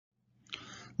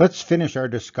Let's finish our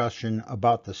discussion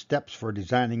about the steps for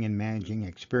designing and managing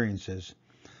experiences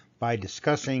by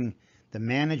discussing the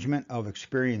management of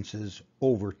experiences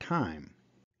over time.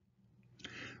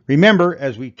 Remember,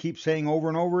 as we keep saying over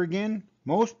and over again,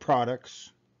 most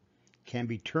products can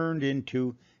be turned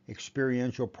into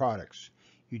experiential products.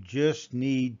 You just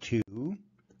need to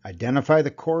identify the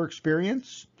core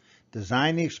experience,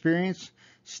 design the experience,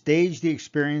 stage the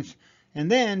experience, and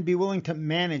then be willing to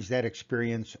manage that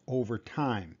experience over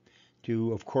time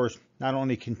to, of course, not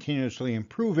only continuously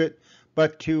improve it,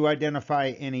 but to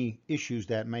identify any issues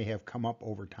that may have come up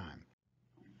over time.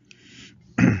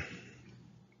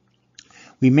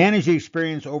 We manage the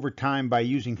experience over time by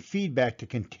using feedback to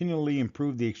continually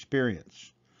improve the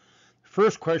experience.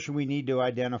 First question we need to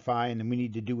identify, and we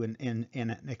need to do in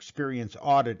an experience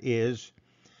audit, is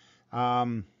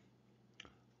find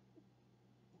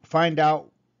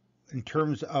out, in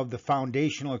terms of the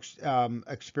foundational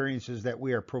experiences that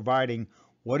we are providing,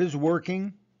 what is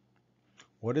working,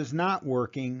 what is not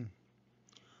working,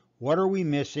 what are we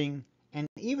missing, and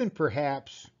even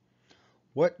perhaps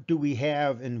what do we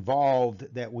have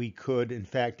involved that we could in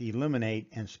fact eliminate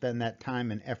and spend that time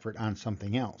and effort on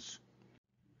something else.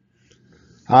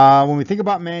 When we think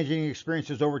about managing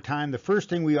experiences over time, the first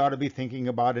thing we ought to be thinking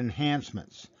about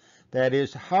enhancements. That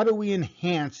is, how do we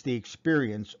enhance the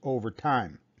experience over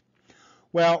time?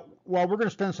 Well, while we're going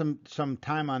to spend some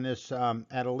time on this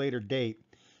at a later date,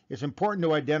 it's important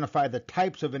to identify the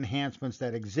types of enhancements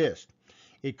that exist.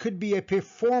 It could be a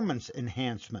performance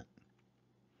enhancement.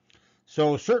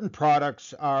 So certain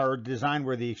products are designed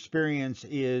where the experience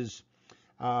is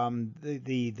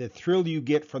the thrill you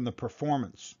get from the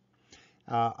performance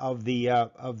of the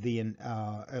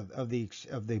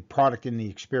product in the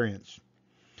experience.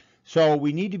 So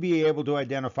we need to be able to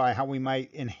identify how we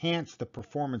might enhance the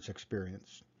performance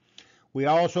experience. We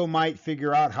also might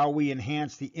figure out how we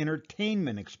enhance the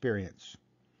entertainment experience.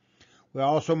 We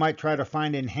also might try to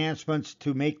find enhancements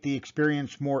to make the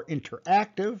experience more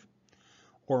interactive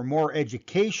or more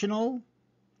educational,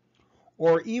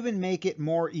 or even make it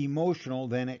more emotional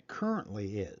than it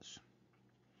currently is.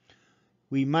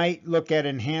 We might look at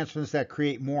enhancements that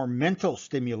create more mental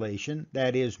stimulation,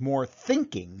 that is, more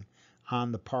thinking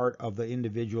on the part of the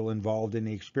individual involved in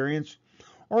the experience,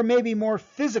 or maybe more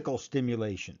physical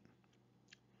stimulation.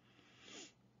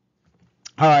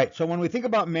 All right, so when we think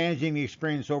about managing the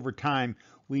experience over time,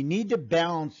 we need to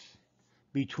balance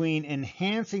between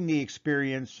enhancing the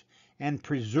experience and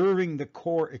preserving the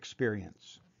core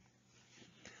experience.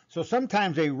 So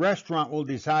sometimes a restaurant will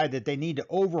decide that they need to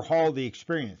overhaul the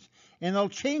experience, and they'll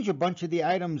change a bunch of the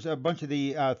items, a bunch of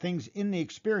the things in the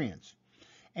experience.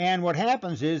 And what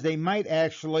happens is they might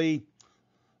actually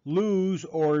lose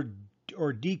or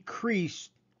decrease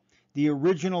the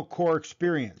original core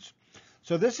experience.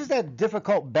 So this is that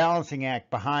difficult balancing act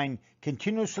behind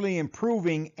continuously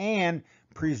improving and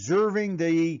preserving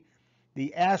the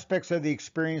aspects of the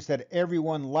experience that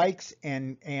everyone likes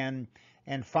and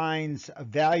finds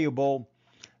valuable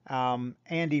and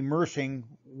immersing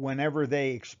whenever they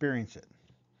experience it.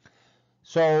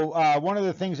 So one of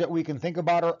the things that we can think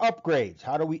about are upgrades.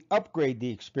 How do we upgrade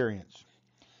the experience?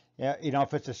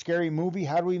 If it's a scary movie,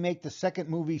 how do we make the second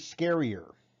movie scarier?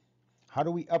 How do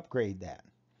we upgrade that?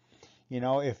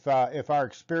 If our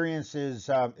experience is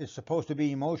supposed to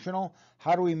be emotional,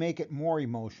 how do we make it more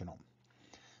emotional?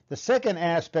 The second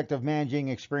aspect of managing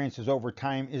experiences over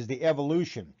time is the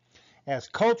evolution. As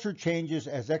culture changes,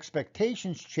 as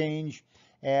expectations change,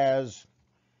 as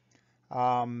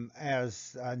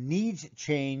needs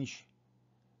change,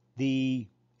 the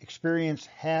experience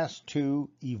has to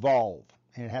evolve,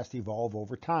 and it has to evolve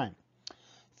over time.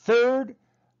 Third,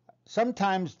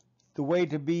 sometimes the way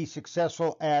to be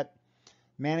successful at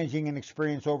managing an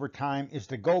experience over time is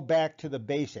to go back to the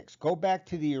basics, go back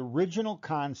to the original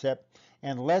concept,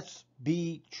 and let's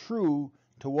be true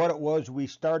to what it was we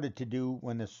started to do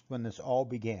when this all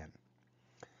began.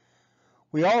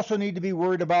 We also need to be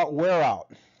worried about wear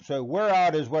out. So wear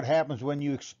out is what happens when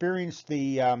you experience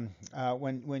the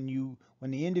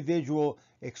when the individual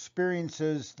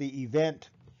experiences the event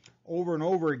over and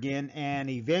over again, and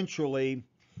eventually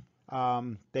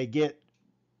they get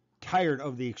tired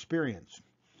of the experience.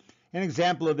 An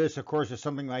example of this, of course, is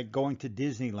something like going to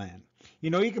Disneyland.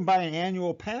 You can buy an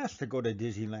annual pass to go to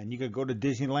Disneyland. You could go to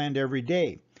Disneyland every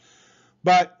day.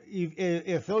 But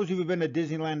if those of you who have been to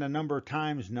Disneyland a number of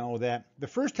times know that the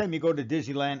first time you go to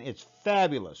Disneyland, it's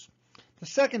fabulous. The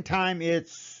second time,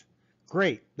 it's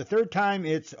great. The third time,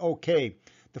 it's okay.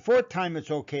 The fourth time, it's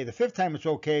okay. The fifth time, it's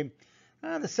okay.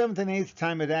 The seventh and eighth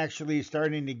time, it actually is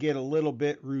starting to get a little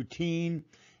bit routine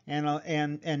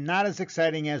and not as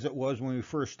exciting as it was when we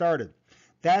first started.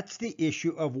 That's the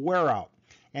issue of wear out.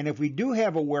 And if we do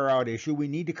have a wear out issue, we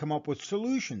need to come up with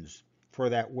solutions for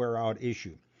that wear out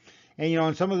issue.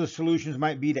 And some of the solutions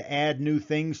might be to add new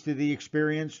things to the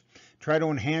experience, try to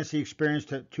enhance the experience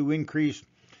to increase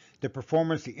the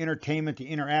performance, the entertainment, the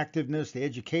interactiveness, the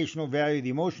educational value,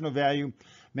 the emotional value,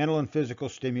 mental and physical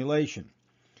stimulation.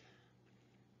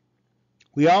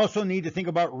 We also need to think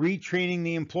about retraining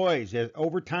the employees.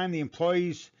 Over time, the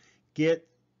employees get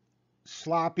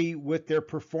sloppy with their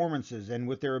performances and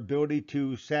with their ability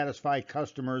to satisfy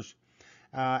customers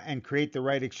and create the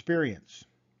right experience.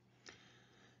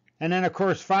 And then, of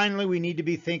course, finally, we need to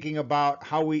be thinking about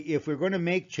if we're going to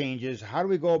make changes, how do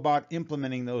we go about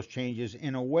implementing those changes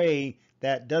in a way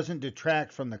that doesn't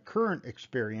detract from the current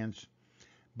experience,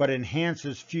 but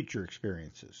enhances future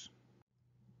experiences.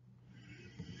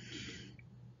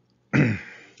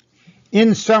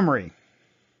 In summary,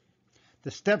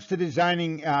 the steps to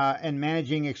designing and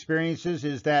managing experiences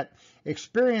is that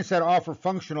experiences that offer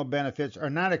functional benefits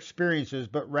are not experiences,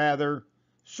 but rather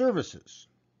services.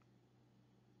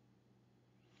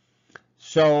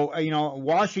 So,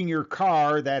 washing your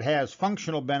car that has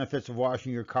functional benefits of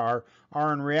washing your car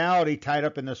are in reality tied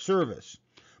up in the service.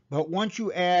 But once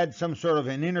you add some sort of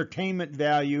an entertainment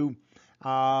value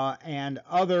and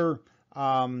other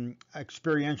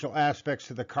experiential aspects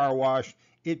to the car wash,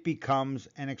 it becomes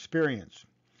an experience.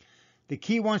 The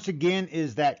key, once again,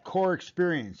 is that core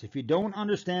experience. If you don't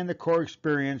understand the core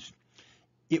experience,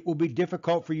 it will be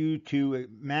difficult for you to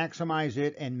maximize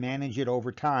it and manage it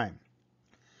over time.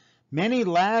 Many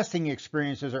lasting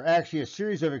experiences are actually a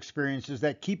series of experiences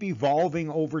that keep evolving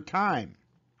over time.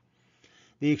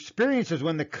 The experience is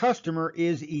when the customer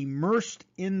is immersed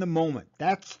in the moment.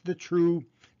 That's the true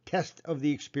test of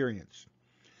the experience.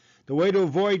 The way to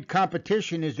avoid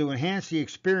competition is to enhance the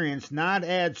experience, not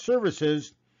add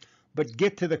services, but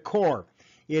get to the core.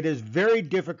 It is very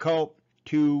difficult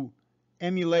to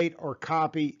emulate or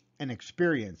copy an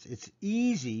experience. It's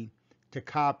easy to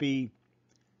copy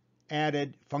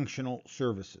added functional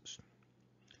services.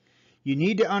 You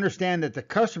need to understand that the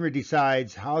customer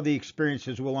decides how the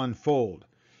experiences will unfold.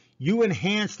 You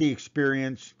enhance the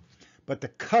experience, but the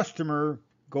customer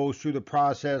goes through the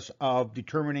process of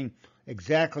determining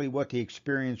exactly what the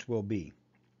experience will be.